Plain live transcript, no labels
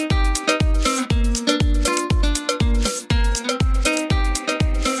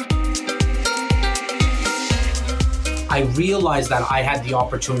I realized that I had the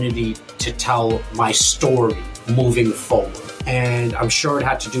opportunity to tell my story moving forward. And I'm sure it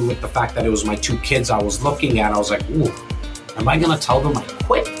had to do with the fact that it was my two kids I was looking at. I was like, ooh, am I going to tell them I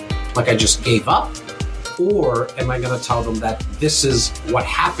quit? Like I just gave up? Or am I going to tell them that this is what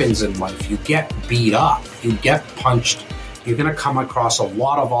happens in life? You get beat up, you get punched, you're going to come across a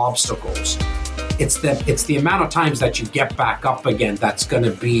lot of obstacles. It's the amount of times that you get back up again that's going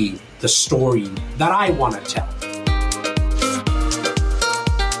to be the story that I want to tell.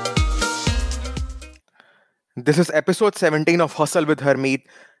 This is episode 17 of Hustle with Harmeet,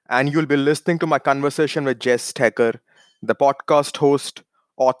 and you'll be listening to my conversation with Jess Thakur, the podcast host,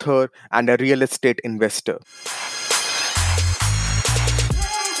 author, and a real estate investor.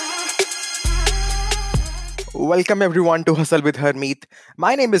 Welcome everyone to Hustle with Harmeet.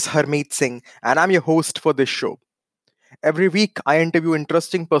 My name is Harmeet Singh, and I'm your host for this show. Every week, I interview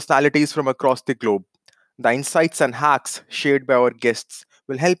interesting personalities from across the globe. The insights and hacks shared by our guests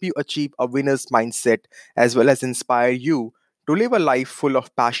will help you achieve a winner's mindset as well as inspire you to live a life full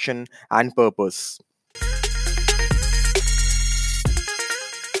of passion and purpose.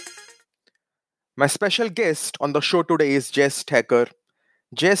 My special guest on the show today is Jess Thakur.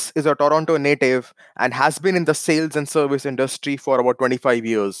 Jess is a Toronto native and has been in the sales and service industry for about 25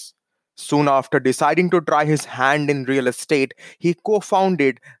 years. Soon after deciding to try his hand in real estate, he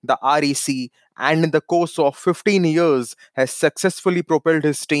co-founded the REC and in the course of 15 years has successfully propelled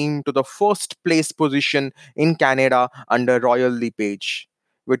his team to the first place position in Canada under Royal LePage.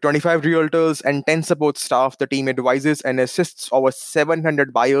 With 25 realtors and 10 support staff, the team advises and assists over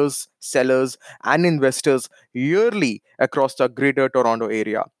 700 buyers, sellers, and investors yearly across the greater Toronto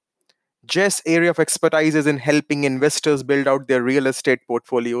area. Jess' area of expertise is in helping investors build out their real estate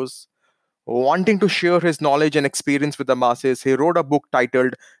portfolios. Wanting to share his knowledge and experience with the masses, he wrote a book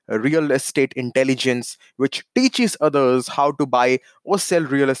titled Real Estate Intelligence, which teaches others how to buy or sell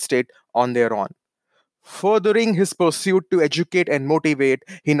real estate on their own. Furthering his pursuit to educate and motivate,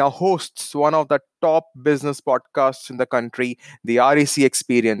 he now hosts one of the top business podcasts in the country, the REC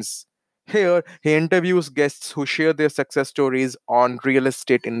Experience. Here, he interviews guests who share their success stories on real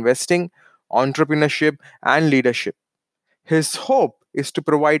estate investing, entrepreneurship, and leadership. His hope is to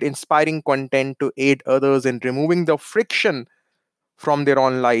provide inspiring content to aid others in removing the friction from their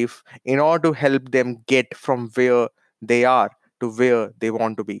own life in order to help them get from where they are to where they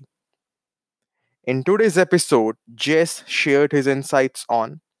want to be. In today's episode, Jess shared his insights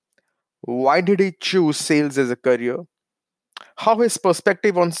on why did he choose sales as a career, how his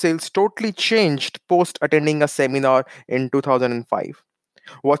perspective on sales totally changed post attending a seminar in 2005,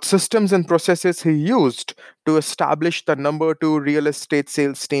 what systems and processes he used to establish the number 2 real estate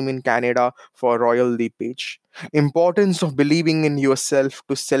sales team in Canada for Royal LePage, importance of believing in yourself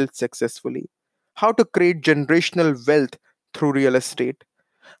to sell successfully, how to create generational wealth through real estate,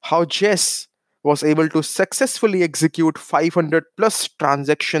 how Jess was able to successfully execute 500 plus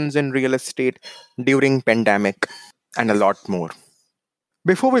transactions in real estate during pandemic, and a lot more.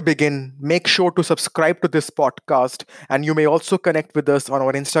 Before we begin, make sure to subscribe to this podcast, and you may also connect with us on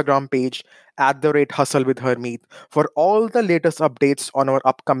our Instagram page @HustleWithHarmeet for all the latest updates on our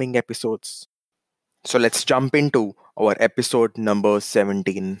upcoming episodes. So let's jump into our episode number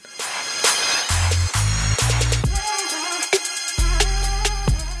 17.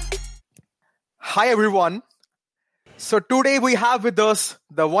 Hi everyone. So today we have with us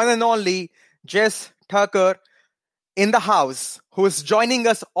the one and only Jess Thakur in the house, who is joining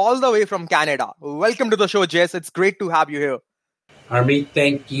us all the way from Canada. Welcome to the show, Jess. It's great to have you here. Harmeet,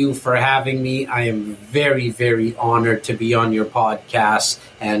 thank you for having me. I am very, very honored to be on your podcast,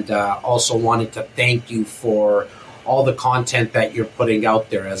 and also wanted to thank you for all the content that you're putting out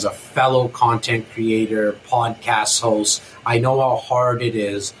there. As a fellow content creator, podcast host, I know how hard it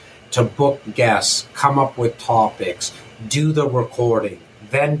is to book guests, come up with topics, do the recording,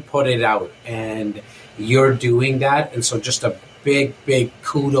 then put it out. And you're doing that. And so just a big, big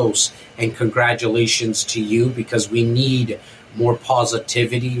kudos and congratulations to you, because we need more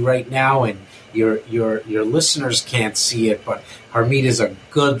positivity right now. And your listeners can't see it, but Harmeet is a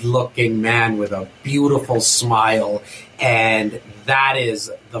good looking man with a beautiful smile. And that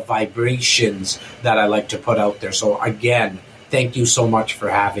is the vibrations that I like to put out there. So again, thank you so much for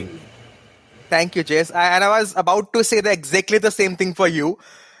having me. Thank you, Jess. And I was about to say exactly the same thing for you,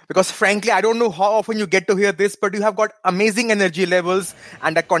 because frankly, I don't know how often you get to hear this, but you have got amazing energy levels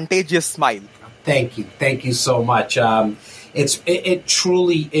and a contagious smile. Thank you. Thank you so much. It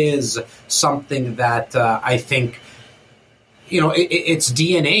truly is something that I think it's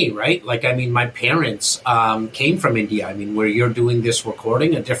DNA, right? Like, I mean, my parents came from India. I mean, where you're doing this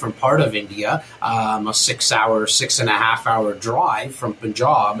recording, a different part of India, a 6.5 hour drive from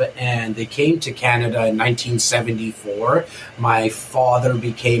Punjab. And they came to Canada in 1974. My father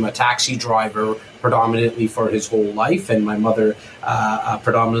became a taxi driver predominantly for his whole life, and my mother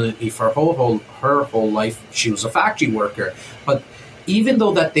predominantly for her whole life. She was a factory worker. But even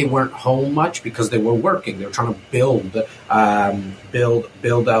though that they weren't home much because they were working, they were trying to build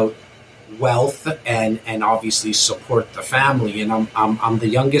out wealth and obviously support the family. And I'm the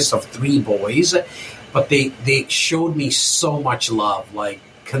youngest of 3 boys, but they showed me so much love, like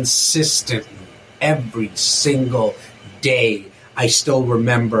consistently every single day. I still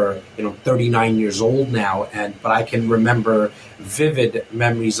remember, 39 years old now, but I can remember vivid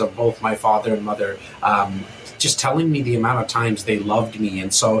memories of both my father and mother, just telling me the amount of times they loved me.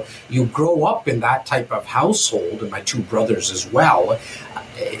 And so you grow up in that type of household, and my 2 brothers as well.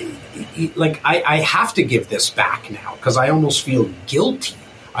 Like, I have to give this back now because I almost feel guilty.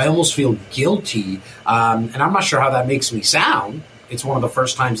 And I'm not sure how that makes me sound. It's one of the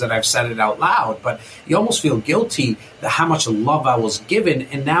first times that I've said it out loud, but you almost feel guilty that how much love I was given,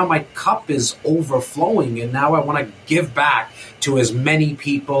 and now my cup is overflowing, and now I want to give back to as many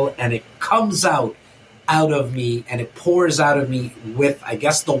people, and it comes out of me, and it pours out of me with, I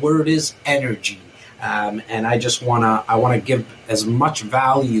guess the word is energy. And I just want to give as much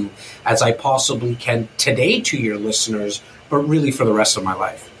value as I possibly can today to your listeners, but really for the rest of my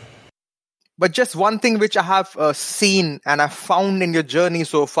life. But just one thing which I have seen and I've found in your journey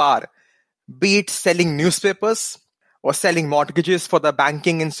so far, be it selling newspapers or selling mortgages for the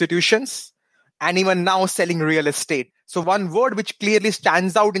banking institutions, and even now selling real estate. So one word which clearly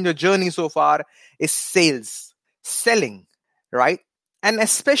stands out in your journey so far is sales, selling, right? And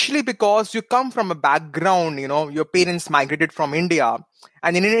especially because you come from a background, your parents migrated from India.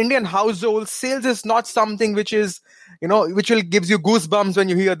 And in an Indian household, sales is not something which is, which will gives you goosebumps when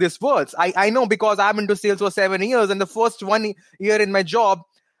you hear these words. I know because I'm into sales for 7 years, and the first 1 year in my job,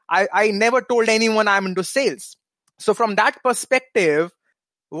 I never told anyone I'm into sales. So from that perspective,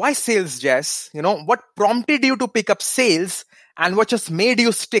 why sales, Jess? What prompted you to pick up sales, and what just made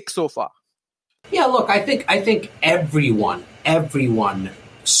you stick so far? Yeah, look, I think everyone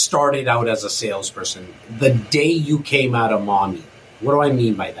started out as a salesperson. The day you came out of mommy. What do I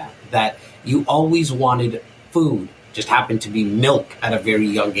mean by that? That you always wanted food, just happened to be milk at a very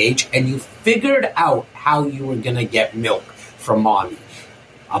young age, and you figured out how you were going to get milk from mommy.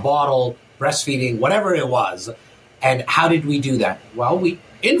 A bottle, breastfeeding, whatever it was. And how did we do that? Well, we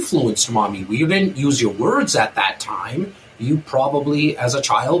influenced mommy. We didn't use your words at that time. You probably, as a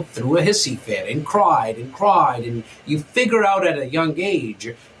child, threw a hissy fit and cried, and you figure out at a young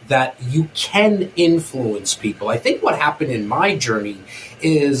age that you can influence people. I think what happened in my journey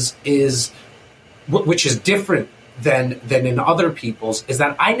is which is different than in other people's, is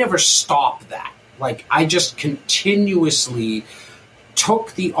that I never stopped that. Like, I just continuously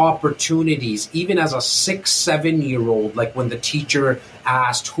took the opportunities, even as a 6-7-year-old, like when the teacher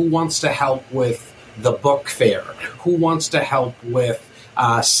asked, who wants to help with the book fair? Who wants to help with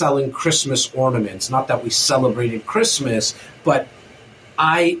selling Christmas ornaments? Not that we celebrated Christmas, but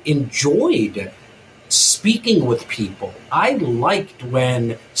I enjoyed speaking with people. I liked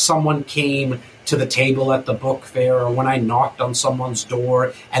when someone came to the table at the book fair, or when I knocked on someone's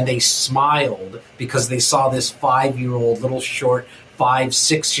door and they smiled because they saw this 5-year-old, little short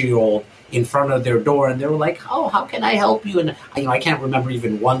 5-6-year-old in front of their door, and they were like, oh, how can I help you? And I can't remember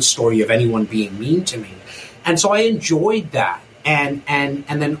even one story of anyone being mean to me. And so I enjoyed that. And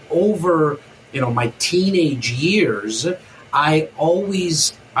then over, my teenage years, I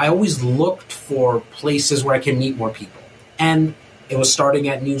always looked for places where I can meet more people. And it was starting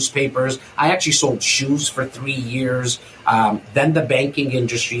at newspapers. I actually sold shoes for 3 years, then the banking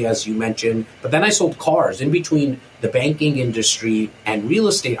industry, as you mentioned. But then I sold cars. In between the banking industry and real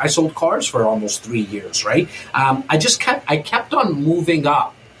estate, I sold cars for almost 3 years, right? I kept on moving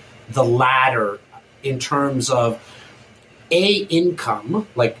up the ladder in terms of income.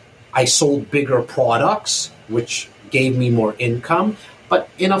 Like, I sold bigger products, which gave me more income. But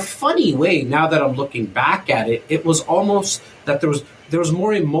in a funny way, now that I'm looking back at it, it was almost that there was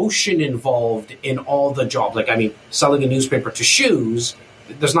more emotion involved in all the jobs. Like, selling a newspaper to shoes,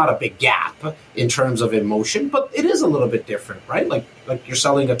 there's not a big gap in terms of emotion, but it is a little bit different, right? Like you're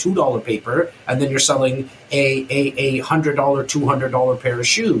selling a $2 paper, and then you're selling a $100, $200 pair of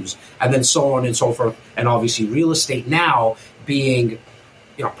shoes, and then so on and so forth. And obviously real estate now being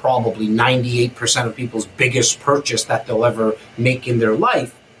probably 98% of people's biggest purchase that they'll ever make in their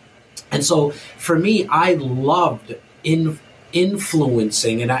life. And so for me, I loved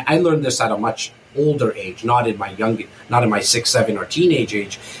influencing, and I learned this at a much older age, not in my 6, 7 or teenage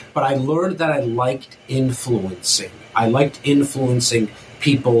age, but I learned that I liked influencing. I liked influencing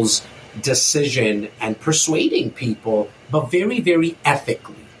people's decision and persuading people, but very, very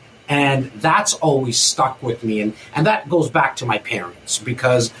ethically. And that's always stuck with me. And that goes back to my parents,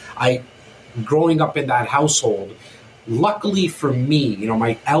 because growing up in that household, luckily for me,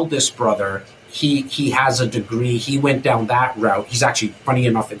 my eldest brother, he has a degree. He went down that route. He's actually, funny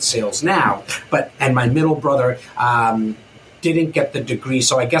enough, in sales now. And my middle brother didn't get the degree.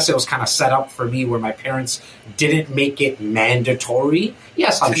 So I guess it was kind of set up for me where my parents didn't make it mandatory.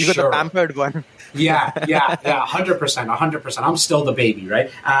 Yes, I'm sure. You got the pampered one. Yeah, 100%. I'm still the baby, right?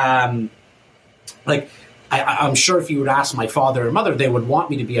 I'm sure if you would ask my father and mother, they would want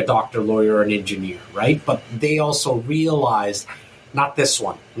me to be a doctor, lawyer, or an engineer, right? But they also realized, not this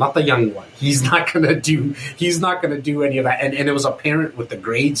one, not the young one. He's not going to do any of that. And it was apparent with the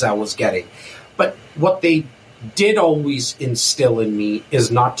grades I was getting. But what they did always instill in me is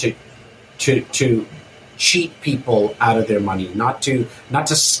not to cheat people out of their money, not to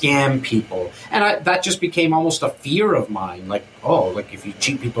scam people. And that just became almost a fear of mine. Like if you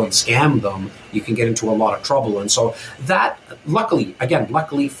cheat people and scam them, you can get into a lot of trouble. And so that, luckily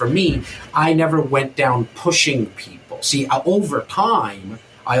for me, I never went down pushing people. See, over time,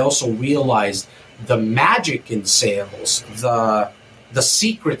 I also realized the magic in sales, the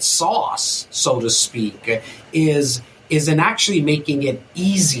secret sauce, so to speak, is in actually making it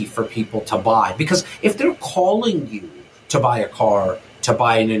easy for people to buy. Because if they're calling you to buy a car, to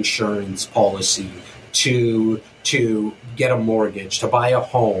buy an insurance policy, to get a mortgage, to buy a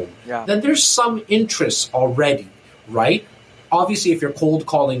home, then there's some interest already, right? Obviously, if you're cold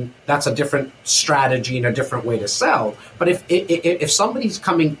calling, that's a different strategy and a different way to sell. But if somebody's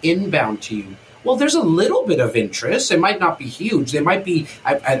coming inbound to you, well, there's a little bit of interest. It might not be huge. They might be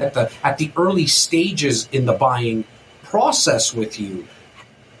at the early stages in the buying process with you.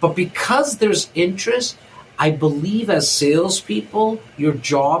 But because there's interest, I believe as salespeople, your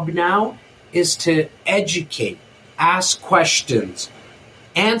job now is to educate, ask questions,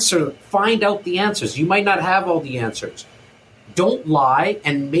 find out the answers. You might not have all the answers. Don't lie,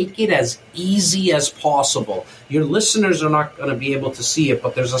 and make it as easy as possible. Your listeners are not going to be able to see it,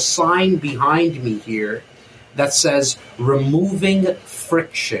 but there's a sign behind me here that says removing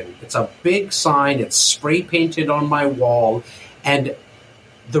friction. It's a big sign. It's spray painted on my wall. And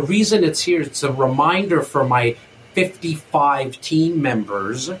the reason it's here, it's a reminder for my 55 team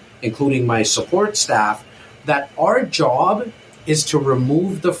members, including my support staff, that our job is to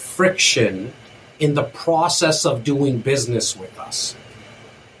remove the friction in the process of doing business with us.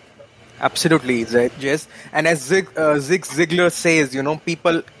 Absolutely, Jess. And as Zig Ziglar says,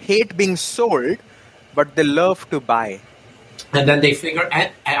 people hate being sold, but they love to buy. And then they figure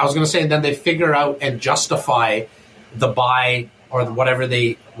out and justify the buy or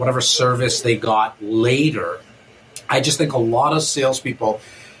whatever service they got later. I just think a lot of salespeople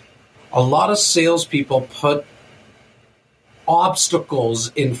put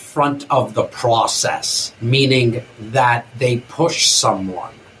obstacles in front of the process, meaning that they push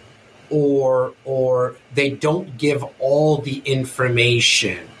someone or they don't give all the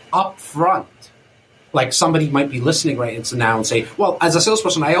information up front. Like somebody might be listening right now and say, well, as a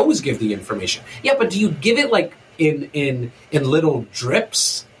salesperson, I always give the information. Yeah, but do you give it like in little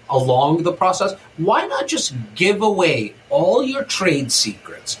drips along the process? Why not just give away all your trade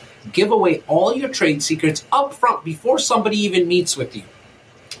secrets? Give away all your trade secrets up front before somebody even meets with you.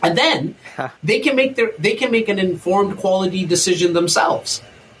 And then they can make an informed quality decision themselves.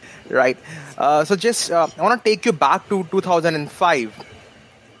 Right. So just I want to take you back to 2005.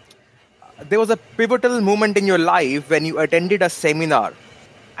 There was a pivotal moment in your life when you attended a seminar,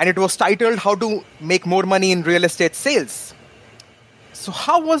 and it was titled How to Make More Money in Real Estate Sales. So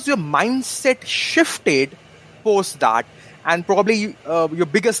how was your mindset shifted post that, and probably your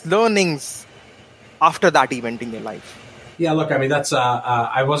biggest learnings after that event in your life? Yeah, look, I mean, that's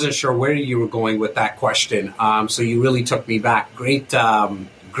I wasn't sure where you were going with that question. So you really took me back. Great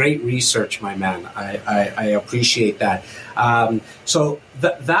research, my man. I appreciate that. So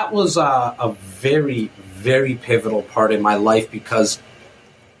that was a very, very pivotal part in my life, because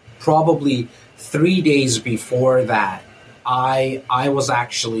probably 3 days before that, I was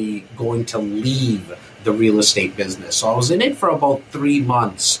actually going to leave the real estate business. So I was in it for about 3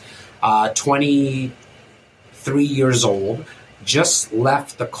 months, 23 years old, just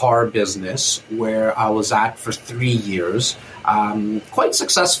left the car business where I was at for 3 years, quite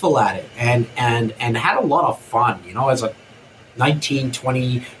successful at it, and had a lot of fun. 19,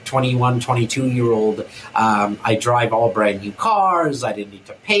 20, 21, 22-year-old. I drive all brand new cars. I didn't need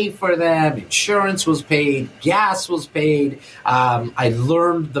to pay for them. Insurance was paid. Gas was paid. I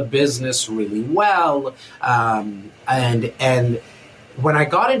learned the business really well. And when I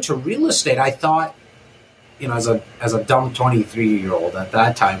got into real estate, I thought, as a dumb 23-year-old at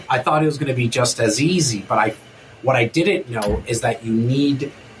that time, I thought it was going to be just as easy. But what I didn't know is that you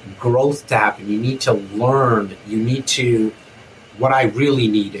need growth to happen. You need to learn. What I really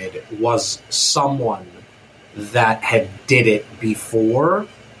needed was someone that had did it before,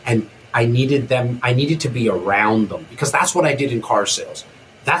 and I needed to be around them, because that's what I did in car sales.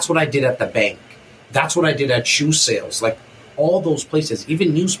 That's what I did at the bank. That's what I did at shoe sales. Like all those places,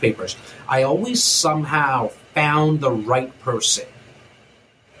 even newspapers. I always somehow found the right person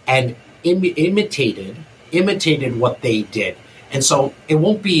and imitated what they did. And so it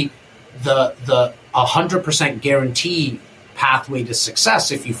won't be the 100% guarantee pathway to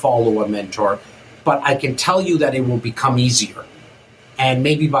success if you follow a mentor, but I can tell you that it will become easier, and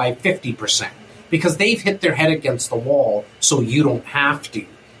maybe by 50%, because they've hit their head against the wall, so you don't have to.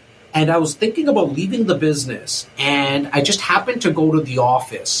 And I was thinking about leaving the business, and I just happened to go to the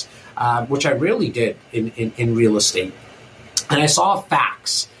office, which I rarely did in real estate, and I saw a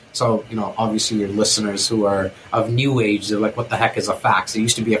fax. So, obviously your listeners who are of new age, they're like, what the heck is a fax? It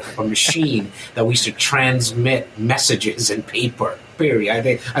used to be a machine that we used to transmit messages in paper, period. I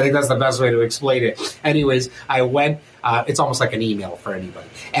think that's the best way to explain it. Anyways, I went, it's almost like an email for anybody.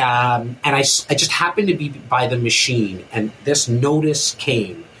 And I just happened to be by the machine, and this notice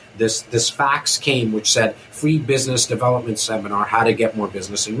came. This fax came, which said free business development seminar, how to get more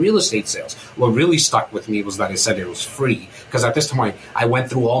business in real estate sales. What really stuck with me was that it said it was free, because at this time I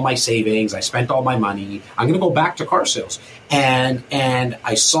went through all my savings, I spent all my money. I'm going to go back to car sales, and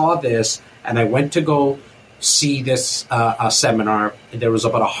I saw this, and I went to go see this seminar. There was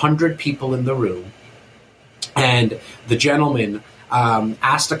about 100 people in the room, and the gentleman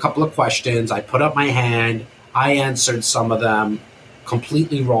asked a couple of questions. I put up my hand. I answered some of them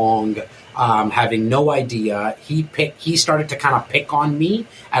completely wrong, having no idea. He started to kind of pick on me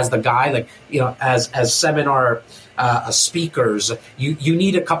as the guy, like, as seminar speakers, you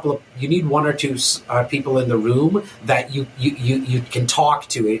need one or two people in the room that you can talk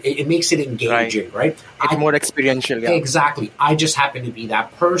to. It makes it engaging, right? It's more experiential. Yeah. Exactly. I just happened to be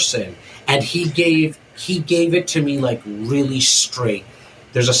that person, and he gave it to me like really straight.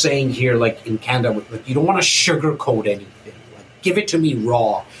 There's a saying here, like in Canada, like, you don't want to sugarcoat anything. Give it to me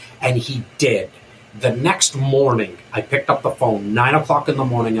raw. And he did. The next morning, I picked up the phone, 9 o'clock in the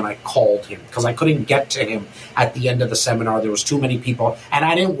morning, and I called him, because I couldn't get to him at the end of the seminar. There was too many people, and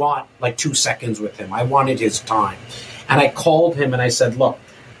I didn't want like 2 seconds with him. I wanted his time. And I called him and I said, look,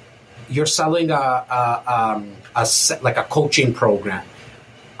 you're selling a coaching program.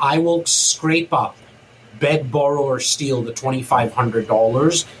 I will scrape up, beg, borrow, or steal the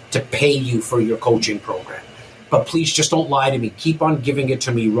 $2,500 to pay you for your coaching program. But please just don't lie to me. Keep on giving it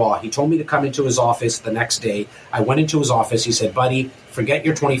to me raw. He told me to come into his office the next day. I went into his office. He said, buddy, forget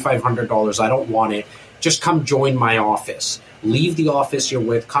your $2,500. I don't want it. Just come join my office. Leave the office you're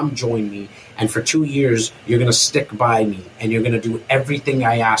with. Come join me. And for 2 years, you're going to stick by me, and you're going to do everything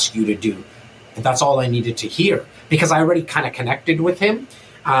I ask you to do. And that's all I needed to hear, because I already kind of connected with him.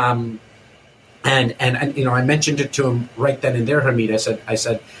 And I mentioned it to him right then and there, Hamid. I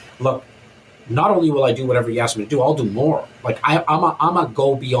said, look, not only will I do whatever you ask me to do, I'll do more. Like I'm a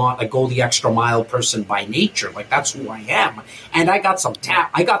go beyond, a go the extra mile person by nature. Like that's who I am, and I got some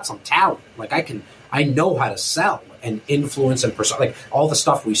talent. Like I know how to sell and influence and like all the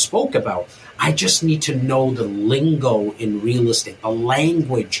stuff we spoke about. I just need to know the lingo in real estate, the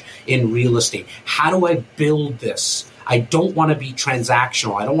language in real estate. How do I build this? I don't want to be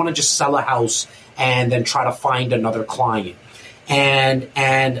transactional. I don't want to just sell a house and then try to find another client. And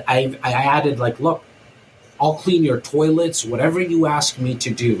I added, like, look, I'll clean your toilets, whatever you ask me to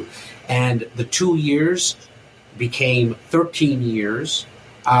do. And the 2 years became 13 years.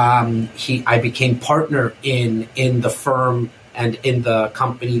 I became partner in the firm and in the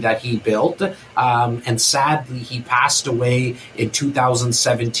company that he built. And sadly, he passed away in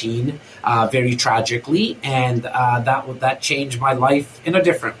 2017, very tragically. And that changed my life in a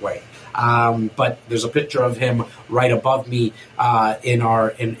different way. But there's a picture of him right above me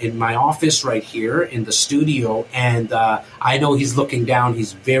in my office right here in the studio, and I know he's looking down.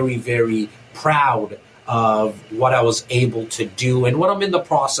 He's very, very proud of what I was able to do and what I'm in the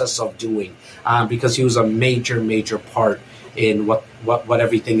process of doing, because he was a major, major part in what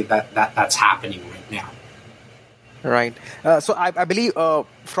everything that's happening right now. Right. So I believe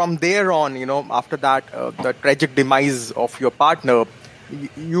from there on, after that, the tragic demise of your partner,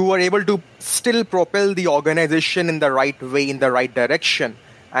 you were able to still propel the organization in the right way, in the right direction.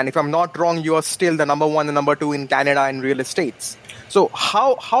 And if I'm not wrong, you are still the number one and number two in Canada in real estates. So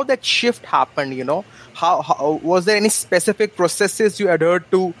how that shift happened, how was there any specific processes you adhered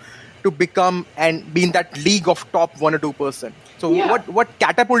to become and be in that league of top 1 or 2%? So what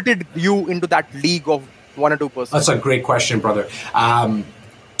catapulted you into that league of 1 or 2%? That's a great question, brother.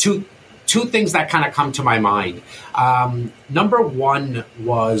 Two things that kind of come to my mind. Number one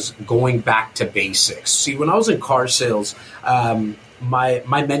was going back to basics. See, when I was in car sales,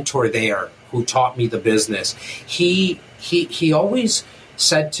 my mentor there, who taught me the business, he always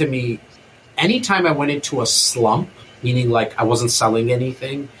said to me, anytime I went into a slump, meaning like I wasn't selling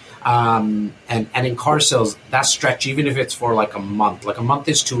anything, and in car sales, that stretch, even if it's for like a month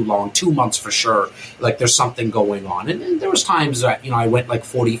is too long, 2 months for sure. Like there's something going on. And there was times that, I went like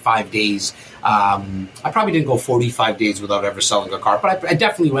 45 days. I probably didn't go 45 days without ever selling a car, but I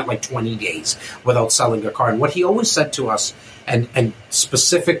definitely went like 20 days without selling a car. And what he always said to us, and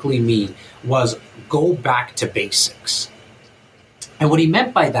specifically me, was go back to basics. And what he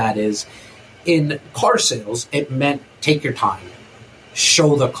meant by that is, in car sales, it meant take your time.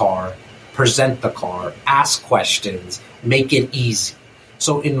 Show the car, present the car, ask questions, make it easy.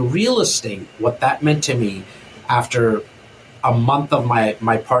 So in real estate, what that meant to me, after a month of my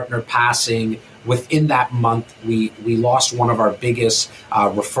partner passing, within that month, we lost one of our biggest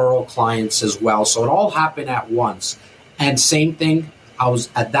referral clients as well. So it all happened at once. And same thing, I was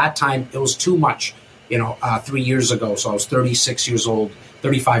at that time, it was too much, 3 years ago. So I was 36 years old,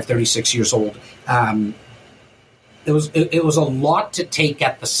 35, 36 years old. It was a lot to take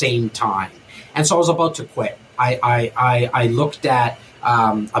at the same time. And so I was about to quit. I looked at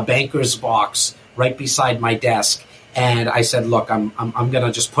a banker's box right beside my desk, and I said, look, I'm going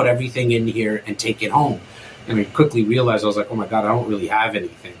to just put everything in here and take it home. And I quickly realized, I was like, oh my God, I don't really have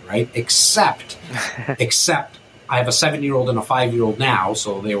anything, right? Except I have a 7-year-old and a 5-year-old now,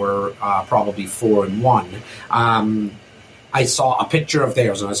 so they were probably 4 and 1. I saw a picture of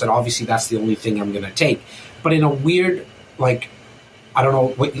theirs, and I said, obviously, that's the only thing I'm going to take. But in a weird, I don't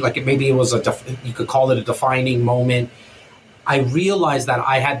know, maybe it was you could call it a defining moment. I realized that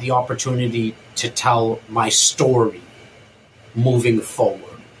I had the opportunity to tell my story moving forward.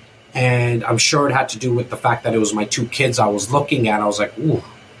 And I'm sure it had to do with the fact that it was my 2 kids I was looking at. I was like, ooh,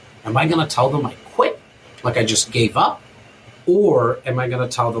 am I going to tell them I quit? Like I just gave up? Or am I going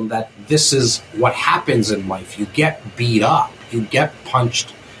to tell them that this is what happens in life? You get beat up, you get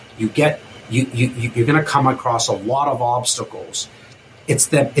punched, you're going to come across a lot of obstacles. It's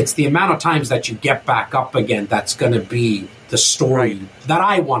the amount of times that you get back up again that's going to be the story that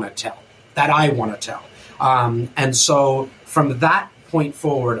I want to tell. And so from that point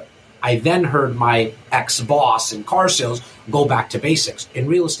forward, I then heard my ex-boss in car sales go back to basics. In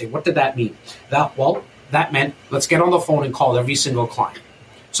real estate, what did that mean? That meant let's get on the phone and call every single client.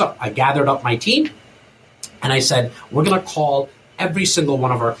 So I gathered up my team and I said, we're going to call every single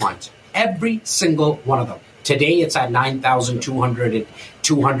one of our clients. Every single one of them. Today it's at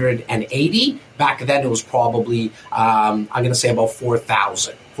 9,280. Back then it was probably, I'm going to say about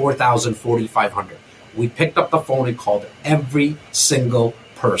 4,000, 4,500. We picked up the phone and called every single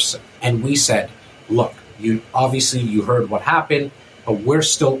person. And we said, look, you heard what happened, but we're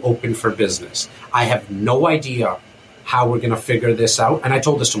still open for business. I have no idea how we're going to figure this out. And I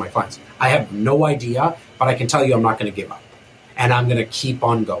told this to my clients. I have no idea, but I can tell you I'm not going to give up. And I'm going to keep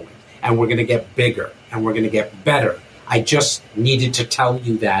on going. And we're going to get bigger. And we're going to get better. I just needed to tell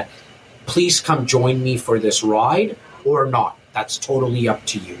you that. Please come join me for this ride or not. That's totally up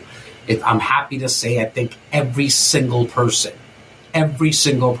to you. I'm happy to say I think every single person,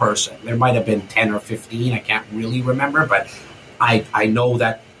 there might have been 10 or 15, I can't really remember, but I know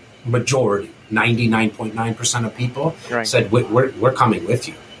that majority, 99.9% of people said, we're coming with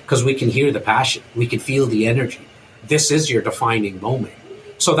you because we can hear the passion. We can feel the energy. This is your defining moment.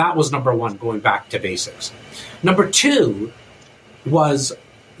 So that was number one, going back to basics. Number two was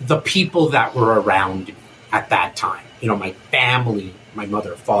the people that were around me at that time. My family, my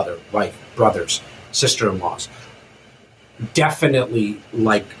mother, father, wife, brothers, sister-in-laws, definitely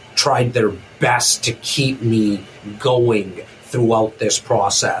tried their best to keep me going throughout this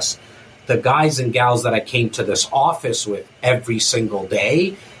process. The guys and gals that I came to this office with every single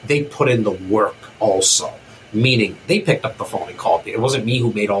day, they put in the work also, meaning they picked up the phone and called me. It wasn't me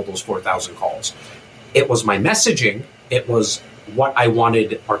who made all those 4,000 calls. It was my messaging. It was what I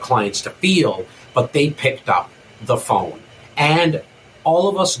wanted our clients to feel, but they picked up the phone. And all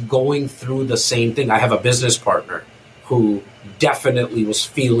of us going through the same thing. I have a business partner who definitely was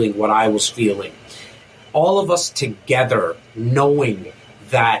feeling what I was feeling. All of us together knowing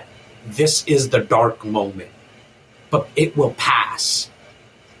that this is the dark moment, but it will pass.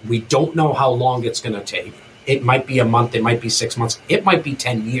 We don't know how long it's going to take. It might be a month, it might be 6 months, it might be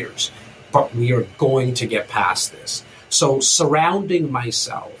 10 years, but we are going to get past this. So surrounding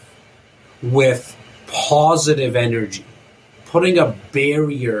myself with positive energy, putting a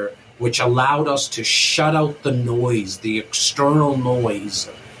barrier which allowed us to shut out the noise, the external noise,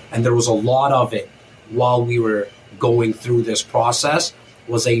 and there was a lot of it while we were going through this process,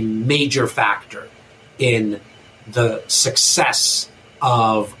 was a major factor in the success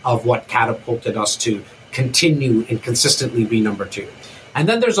of what catapulted us to continue and consistently be number 2. And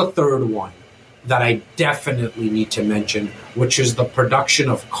then there's a third one that I definitely need to mention, which is the production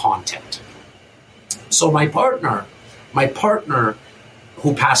of content. So my partner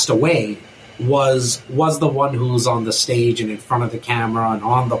who passed away was the one who was on the stage and in front of the camera and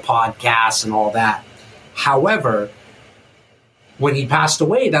on the podcast and all that. However, when he passed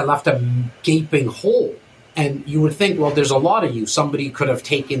away, that left a gaping hole. And you would think, well, there's a lot of you. Somebody could have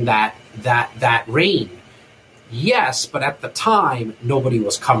taken that reign. Yes, but at the time, nobody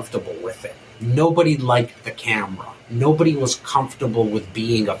was comfortable with it. Nobody liked the camera. Nobody was comfortable with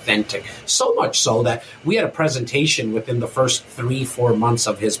being authentic. So much so that we had a presentation within the first 3-4 months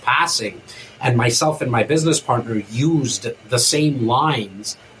of his passing, and myself and my business partner used the same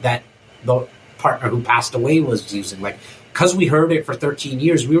lines that the partner who passed away was using. Like, because we heard it for 13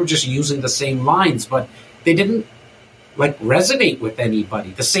 years, we were just using the same lines, but they didn't resonate with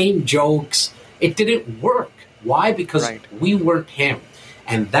anybody. The same jokes, it didn't work. Why? Because we weren't him.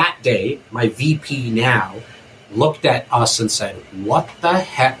 And that day, my VP now looked at us and said, "What the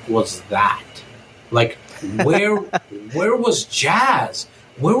heck was that? Like, where was Jazz?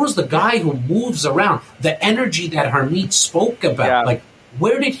 Where was the guy who moves around? The energy that Harmeet spoke about? Yeah. Like,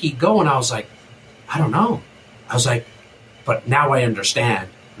 where did he go?" And I was like, "I don't know." I was like, but now I understand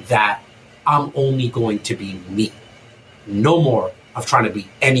that I'm only going to be me. No more of trying to be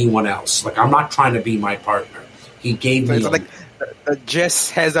anyone else. Like, I'm not trying to be my partner. He gave me... Like, Jess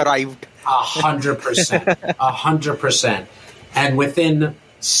has arrived. 100%. 100%. And within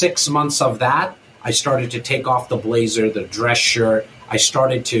 6 months of that, I started to take off the blazer, the dress shirt. I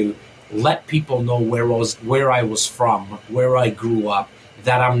started to let people know where I was from, where I grew up,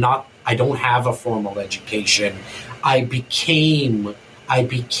 that I don't have a formal education. I became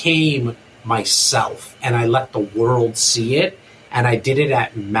myself, and I let the world see it, and I did it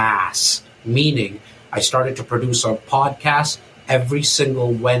at mass, meaning I started to produce a podcast every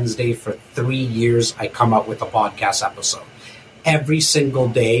single Wednesday for 3 years. I come out with a podcast episode. Every single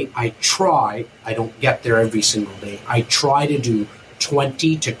day, I don't get there every single day. I try to do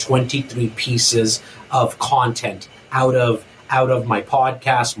 20 to 23 pieces of content out of my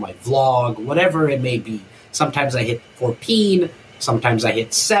podcast, my vlog, whatever it may be. Sometimes I hit 14, sometimes I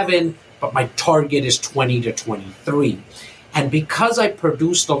hit 7, but my target is 20 to 23. And because I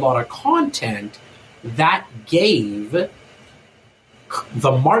produced a lot of content, that gave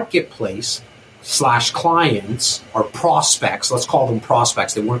the marketplace / clients or prospects, let's call them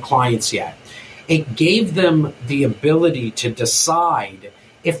prospects, they weren't clients yet, it gave them the ability to decide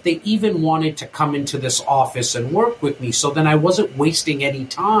if they even wanted to come into this office and work with me. So then I wasn't wasting any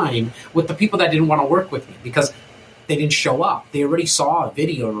time with the people that didn't want to work with me because they didn't show up. They already saw a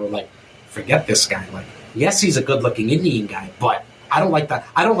video and were like, forget this guy. Like, yes, he's a good-looking Indian guy, but I don't like that.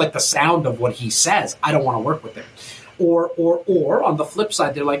 I don't like the sound of what he says. I don't want to work with him. Or on the flip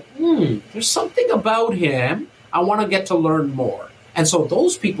side, they're like, there's something about him. I want to get to learn more. And so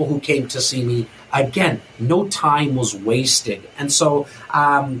those people who came to see me, again, no time was wasted. And so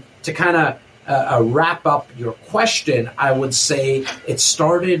to kind of wrap up your question, I would say it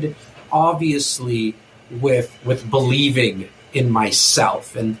started obviously with believing in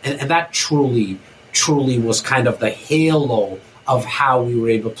myself. And that truly was kind of the halo of how we were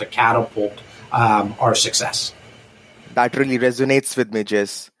able to catapult our success. That really resonates with me,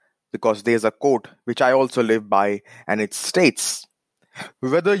 Jess, because there's a quote which I also live by, and it states,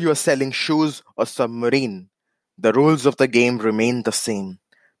 "Whether you are selling shoes or submarine, the rules of the game remain the same.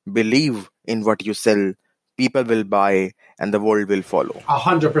 Believe in what you sell, people will buy, and the world will follow."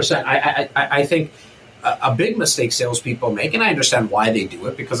 100%. I think a big mistake salespeople make, and I understand why they do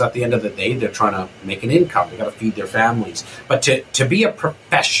it, because at the end of the day, they're trying to make an income. They got to feed their families. But to be a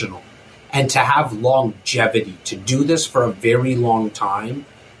professional and to have longevity, to do this for a very long time,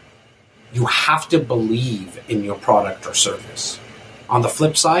 you have to believe in your product or service. On the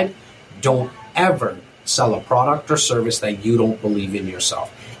flip side, don't ever sell a product or service that you don't believe in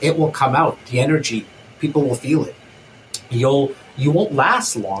yourself. It will come out. The energy, people will feel it. you won't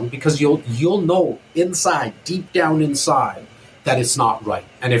last long because you'll know inside, deep down inside, that it's not right.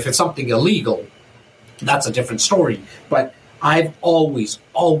 And if it's something illegal, that's a different story. But I've always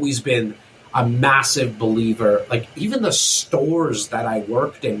been a massive believer. Like, even the stores that I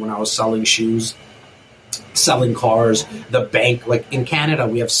worked in when I was selling shoes, selling cars, the bank, like in Canada,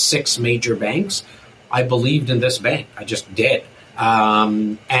 we have 6 major banks. I believed in this bank. I just did.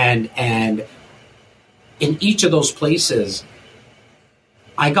 And in each of those places,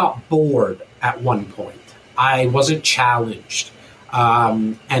 I got bored at one point. I wasn't challenged.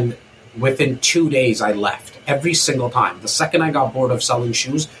 And within 2 days, I left every single time. The second I got bored of selling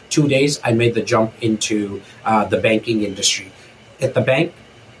shoes, 2 days, I made the jump into the banking industry. At the bank,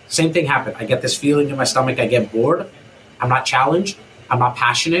 same thing happened. I get this feeling in my stomach. I get bored. I'm not challenged. I'm not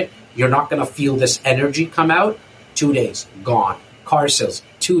passionate. You're not going to feel this energy come out. 2 days, gone. Car sales,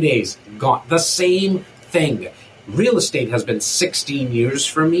 2 days, gone. The same thing. Real estate has been 16 years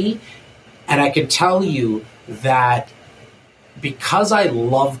for me. And I can tell you that because I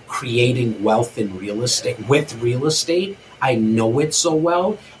love creating wealth in real estate, with real estate, I know it so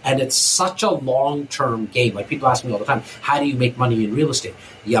well, and it's such a long-term game. Like, people ask me all the time, how do you make money in real estate?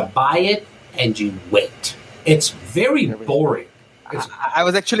 You buy it and you wait. It's very boring. I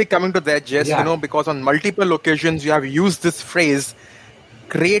was actually coming to that, Jess, Yeah. because on multiple occasions you have used this phrase,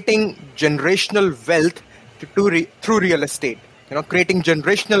 creating generational wealth through real estate. Creating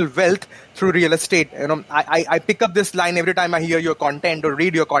generational wealth through real estate. I pick up this line every time I hear your content or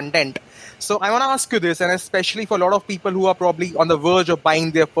read your content. So I want to ask you this, and especially for a lot of people who are probably on the verge of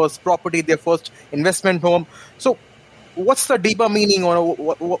buying their first property, their first investment home. So what's the deeper meaning, or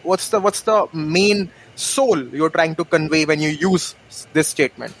what's the main soul you're trying to convey when you use this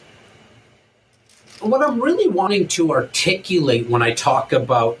statement? What I'm really wanting to articulate when I talk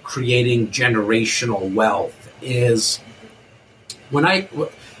about creating generational wealth is when I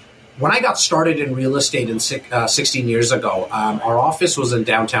got started in real estate 16 years ago, our office was in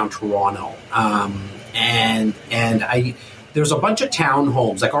downtown Toronto, and there was a bunch of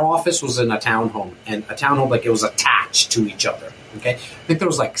townhomes. Like, our office was in a townhome, and a townhome, like, it was attached to each other. Okay, I think there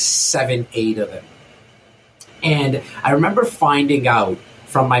was like 7, 8 of them, and I remember finding out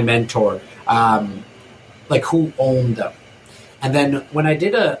from my mentor, like, who owned them. And then when I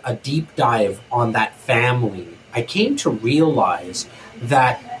did a deep dive on that family, I came to realize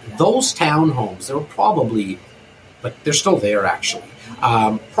that those townhomes, they were probably, like, they're still there actually,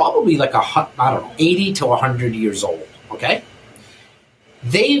 probably like 80 to 100 years old. Okay,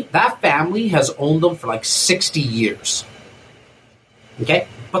 that family has owned them for like 60 years. Okay,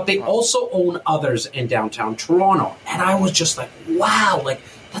 but they also own others in downtown Toronto, and I was just like, wow, like,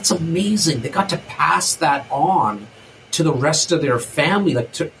 that's amazing. They got to pass that on to the rest of their family,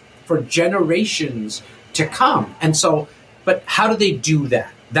 like, for generations to come. And so, but how do they do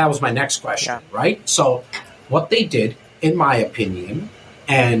that? That was my next question, right? So what they did, in my opinion,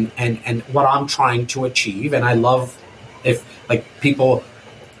 and what I'm trying to achieve, and I love if, like, people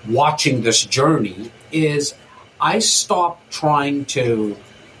watching this journey, is I stopped trying to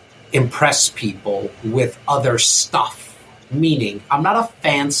impress people with other stuff. Meaning, I'm not a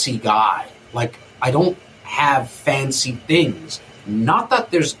fancy guy. Like, I don't have fancy things. Not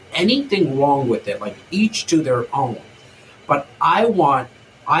that there's anything wrong with it, like, each to their own. But I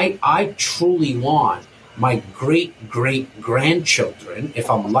truly want my great-great-grandchildren, if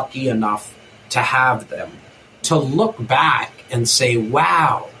I'm lucky enough to have them, to look back and say,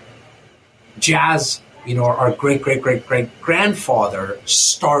 wow, Jas, our great-great-great-great-grandfather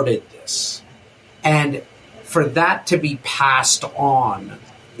started this. And for that to be passed on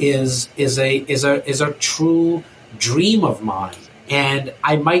is a true dream of mine. And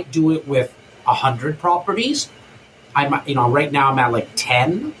I might do it with 100 properties. I might, right now I'm at like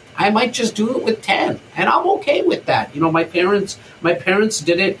 10. I might just do it with 10, and I'm okay with that. My parents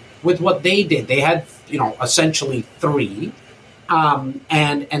did it with what they did. They had, essentially 3.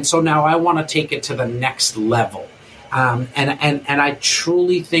 And so now I want to take it to the next level. And I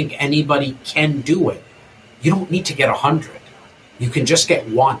truly think anybody can do it. You don't need to get 100. You can just get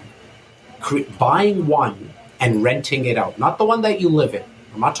 1. Buying 1 and renting it out. Not the one that you live in.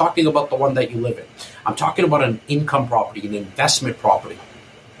 I'm not talking about the one that you live in. I'm talking about an income property, an investment property.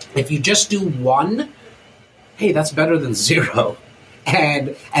 If you just do 1, hey, that's better than 0.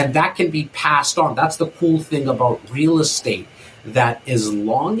 And that can be passed on. That's the cool thing about real estate, that as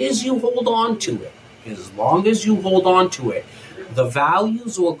long as you hold on to it, the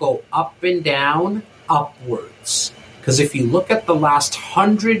values will go up and down, upwards. Because if you look at the last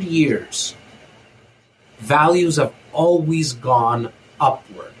 100 years, values have always gone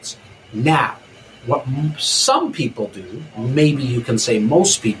upwards. Now, what some people do, maybe you can say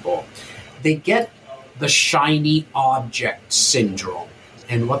most people, they get the shiny object syndrome.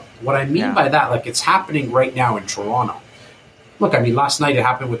 And what I mean by that, like, it's happening right now in Toronto. Look, I mean, last night it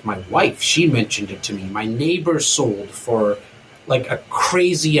happened with my wife. She mentioned it to me. My neighbor sold for like a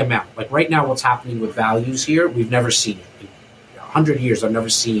crazy amount. Like right now, what's happening with values here, we've never seen it. In 100 years, I've never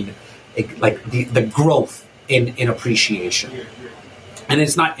seen like the growth in appreciation. And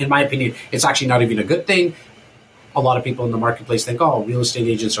it's not, in my opinion, it's actually not even a good thing. A lot of people in the marketplace think, oh, real estate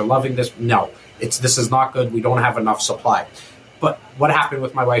agents are loving this. No, this is not good. We don't have enough supply. But what happened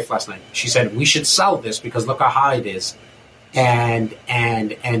with my wife last night? She said, we should sell this because look how high it is. And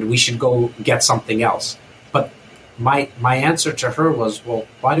we should go get something else. But my answer to her was, well,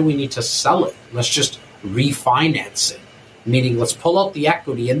 why do we need to sell it? Let's just refinance it. Meaning, let's pull out the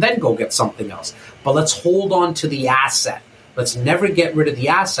equity and then go get something else. But let's hold on to the asset. Let's never get rid of the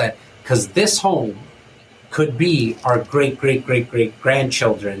asset, because this home could be our great, great, great, great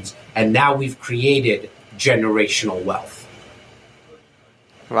grandchildren's. And now we've created generational wealth.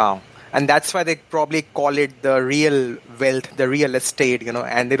 Wow. And that's why they probably call it the real wealth, the real estate,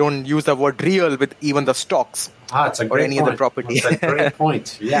 and they don't use the word real with even the stocks it's a great or any point. other property. That's a great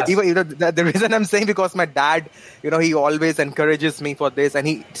point. Yes. Even, the reason I'm saying, because my dad, he always encourages me for this. And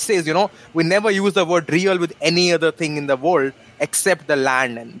he says, we never use the word real with any other thing in the world except the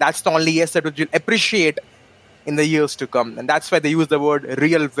land. And that's the only asset which you'll appreciate in the years to come. And that's why they use the word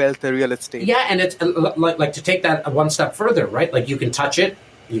real wealth, real estate. Yeah, and it's like to take that one step further, right? Like you can touch it.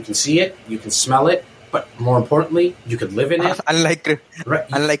 You can see it, you can smell it, but more importantly, you could live in it. Unlike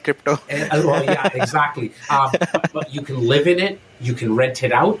crypto. Well, yeah, exactly. But you can live in it, you can rent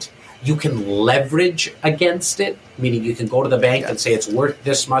it out, you can leverage against it, meaning you can go to the bank and say, it's worth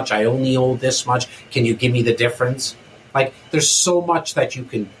this much, I only owe this much, can you give me the difference? Like, there's so much that you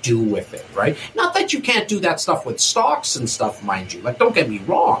can do with it, right? Not that you can't do that stuff with stocks and stuff, mind you. Like, don't get me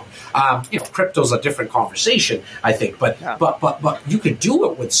wrong. Crypto's a different conversation, I think. But you could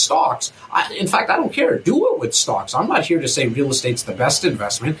do it with stocks. In fact, I don't care. Do it with stocks. I'm not here to say real estate's the best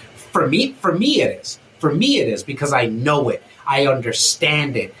investment. For me, it is. For me, it is, because I know it. I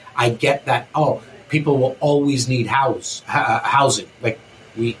understand it. I get that. Oh, people will always need housing. Like,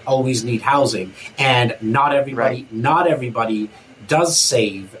 we always need housing, and not everybody does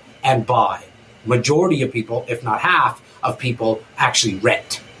save and buy. Majority of people, if not half of people, actually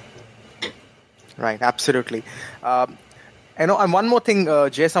rent. Right, absolutely. And one more thing,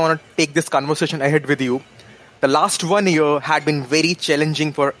 Jess, I want to take this conversation ahead with you. The last 1 year had been very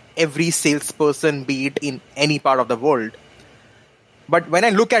challenging for every salesperson, be it in any part of the world. But when I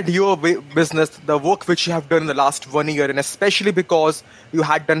look at your business, the work which you have done in the last 1 year, and especially because you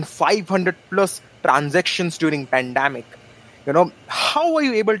had done 500 plus transactions during pandemic, how are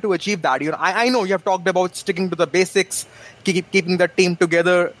you able to achieve that? I know you have talked about sticking to the basics, keeping the team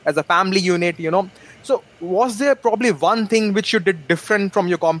together as a family unit, So was there probably one thing which you did different from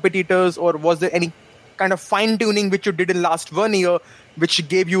your competitors, or was there any kind of fine tuning which you did in last 1 year, which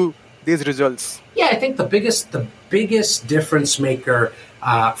gave you these results? Yeah, I think the biggest difference maker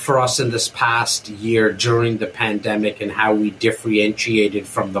for us in this past year during the pandemic and how we differentiated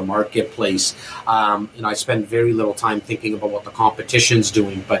from the marketplace. I spend very little time thinking about what the competition's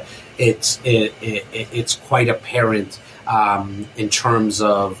doing, but it's quite apparent in terms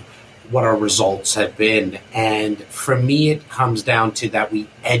of what our results have been. And for me, it comes down to that we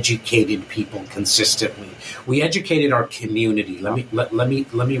educated people consistently. We educated our community. Let me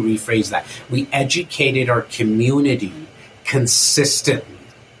rephrase that. We educated our community consistently.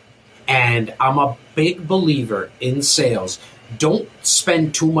 And I'm a big believer in sales. Don't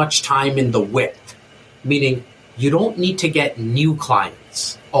spend too much time in the width, meaning you don't need to get new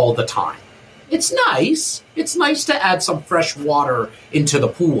clients all the time. It's nice. It's nice to add some fresh water into the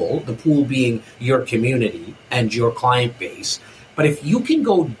pool being your community and your client base. But if you can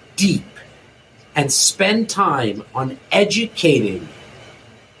go deep and spend time on educating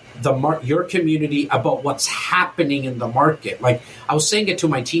your community about what's happening in the market. Like I was saying it to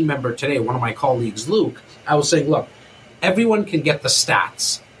my team member today, one of my colleagues, Luke, I was saying, look, everyone can get the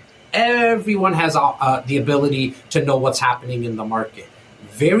stats. Everyone has the ability to know what's happening in the market.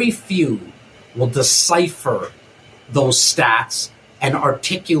 Very few will decipher those stats and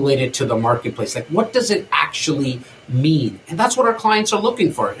articulate it to the marketplace. Like, what does it actually mean? And that's what our clients are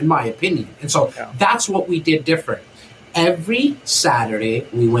looking for, in my opinion. And so that's what we did different. Every Saturday,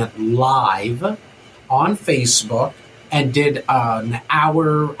 we went live on Facebook and did an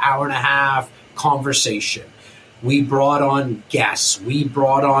hour and a half conversation. We brought on guests. We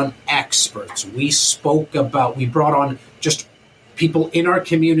brought on experts. We brought on just people in our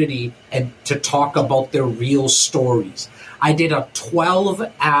community and to talk about their real stories. I did a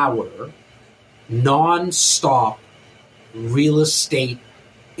 12-hour non-stop real estate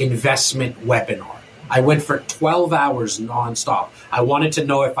investment webinar. I went for 12 hours nonstop. I wanted to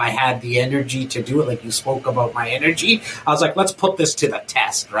know if I had the energy to do it, like you spoke about my energy. I was like, let's put this to the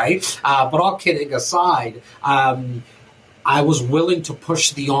test, right? But all kidding aside, I was willing to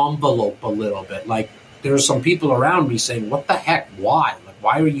push the envelope a little bit. Like, there's some people around me saying, what the heck? Why? Like,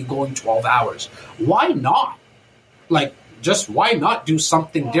 why are you going 12 hours? Why not? Like, just why not do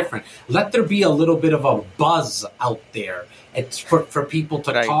something different? Let there be a little bit of a buzz out there. It's for people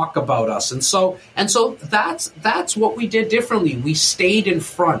to talk about us. And so that's what we did differently. We stayed in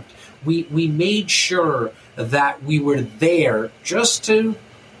front. We made sure that we were there just to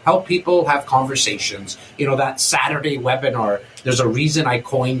help people have conversations. You know, that Saturday webinar, there's a reason I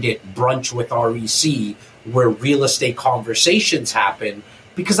coined it Brunch with REC, where real estate conversations happen,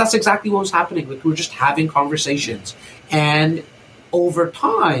 because that's exactly what was happening. Like, we were just having conversations. And over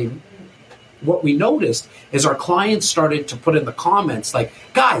time, what we noticed is our clients started to put in the comments like,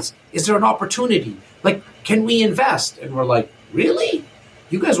 guys, is there an opportunity? Like, can we invest? And we're like, really?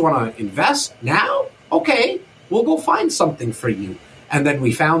 You guys want to invest now? Okay, we'll go find something for you. And then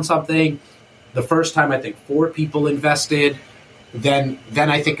we found something. The first time, I think 4 people invested. Then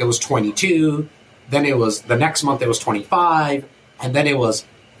I think it was 22. Then it was the next month, it was 25. And then it was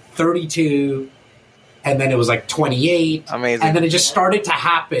 32. And then it was like 28. Amazing. And then it just started to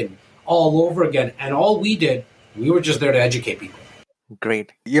happen all over again. And all we did, we were just there to educate people.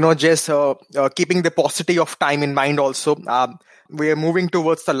 Great. You know, Jess, keeping the paucity of time in mind also, we are moving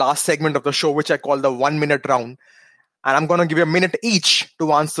towards the last segment of the show, which I call the 1-minute round. And I'm going to give you a minute each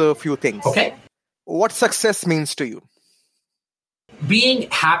to answer a few things. Okay. What success means to you?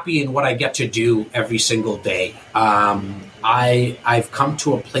 Being happy in what I get to do every single day. I've come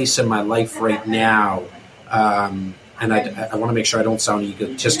to a place in my life right now, and I want to make sure I don't sound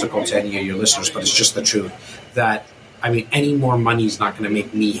egotistical to any of your listeners, but it's just the truth, that any more money is not going to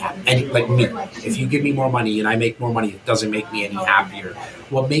make me happy. If you give me more money and I make more money, it doesn't make me any happier.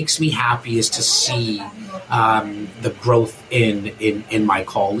 What makes me happy is to see the growth in my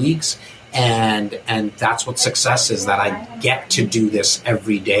colleagues, and that's what success is. That I get to do this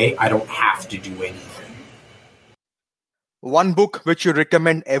every day. I don't have to do anything. One book which you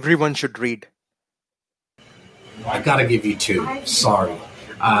recommend everyone should read? I gotta give you 2. Sorry.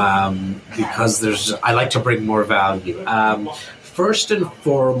 Because I like to bring more value. First and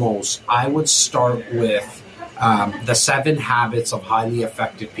foremost, I would start with The 7 Habits of Highly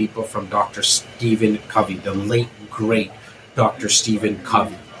Effective People from Dr. Stephen Covey, the late, great Dr. Stephen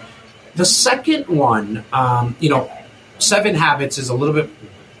Covey. The second one, 7 Habits is a little bit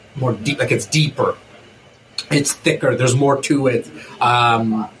more deep, like it's deeper. It's thicker. There's more to it.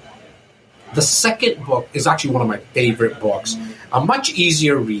 The second book is actually one of my favorite books. A much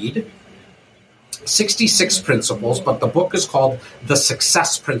easier read, 66 Principles, but the book is called The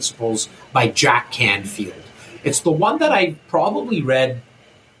Success Principles by Jack Canfield. It's the one that I probably read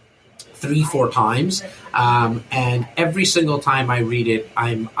 3-4 times, and every single time I read it,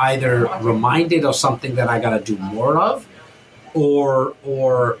 I'm either reminded of something that I got to do more of, or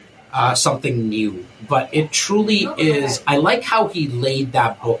something new. But it truly is, I like how he laid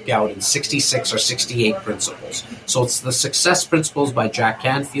that book out in 66 or 68 principles. So it's The Success Principles by Jack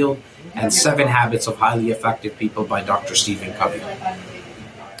Canfield and 7 Habits of Highly Effective People by Dr. Stephen Covey.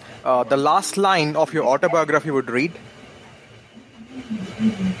 The last line of your autobiography would read?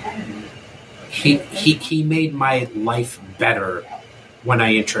 He made my life better when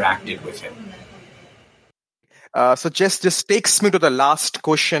I interacted with him. So just takes me to the last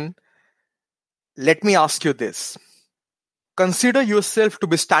question. Let me ask you this. Consider yourself to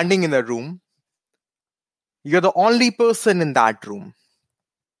be standing in a room. You're the only person in that room.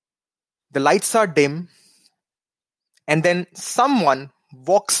 The lights are dim. And then someone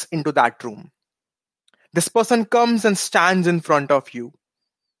walks into that room. This person comes and stands in front of you.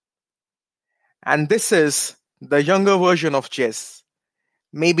 And this is the younger version of Jess.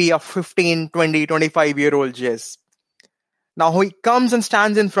 Maybe a 15, 20, 25-year-old Jess. Now he comes and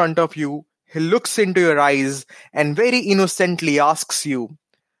stands in front of you. He looks into your eyes and very innocently asks you,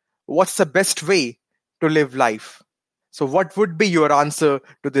 what's the best way to live life? So what would be your answer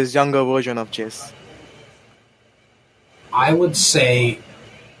to this younger version of Jess? I would say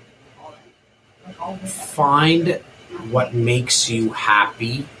find what makes you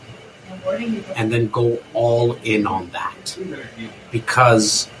happy and then go all in on that.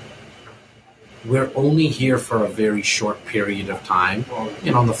 Because we're only here for a very short period of time.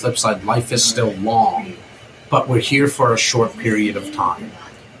 And on the flip side, life is still long. but we're here for a short period of time.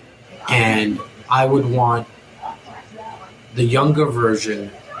 And I would want the younger version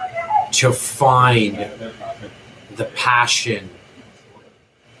to find the passion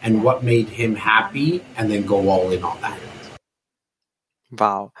and what made him happy and then go all in on that.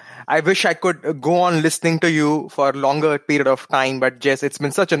 Wow. I wish I could go on listening to you for a longer period of time, but Jess, it's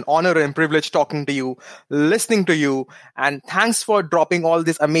been such an honor and privilege talking to you, listening to you, and thanks for dropping all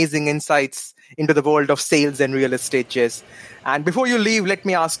these amazing insights into the world of sales and real estate, Jess. And before you leave, let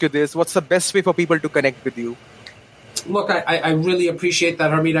me ask you this. What's the best way for people to connect with you? Look, I really appreciate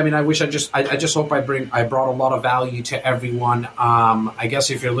that, Harmeet. I mean, I just hope I brought a lot of value to everyone. I guess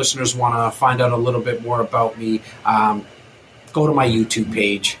if your listeners want to find out a little bit more about me, go to my YouTube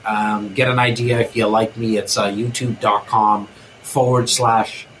page, get an idea if you like me. It's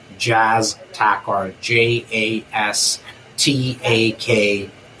youtube.com/Jazz Takhar, JASTAKHAR.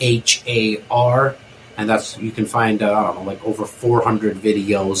 And that's, you can find, like over 400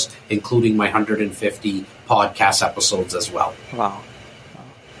 videos, including my 150 podcast episodes as well. Wow.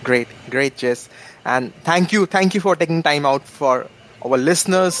 Great, Jess. And thank you for taking time out for our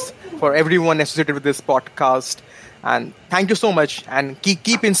listeners, for everyone associated with this podcast. And thank you so much. And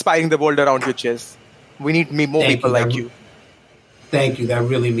keep inspiring the world around you, Jess. We need more people like you. Thank you. That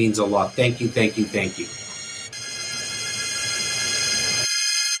really means a lot. Thank you. Thank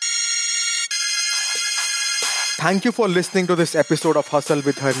you for listening to this episode of Hustle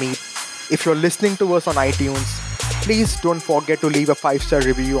with Harmeet. If you're listening to us on iTunes, please don't forget to leave a 5-star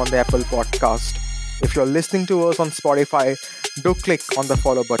review on the Apple Podcast. If you're listening to us on Spotify, do click on the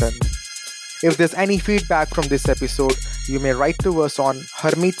follow button. If there's any feedback from this episode, you may write to us on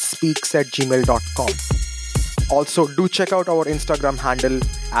harmeetspeaks@gmail.com. Also, do check out our Instagram handle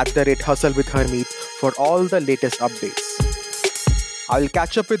 @hustlewithharmeet for all the latest updates. I'll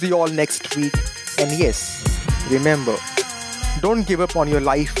catch up with you all next week. And yes, remember, don't give up on your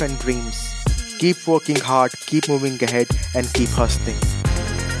life and dreams. Keep working hard, keep moving ahead, and keep hustling.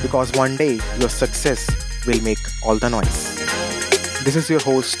 Because one day, your success will make all the noise. This is your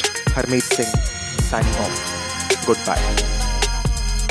host, Harmeet Singh, signing off. Goodbye.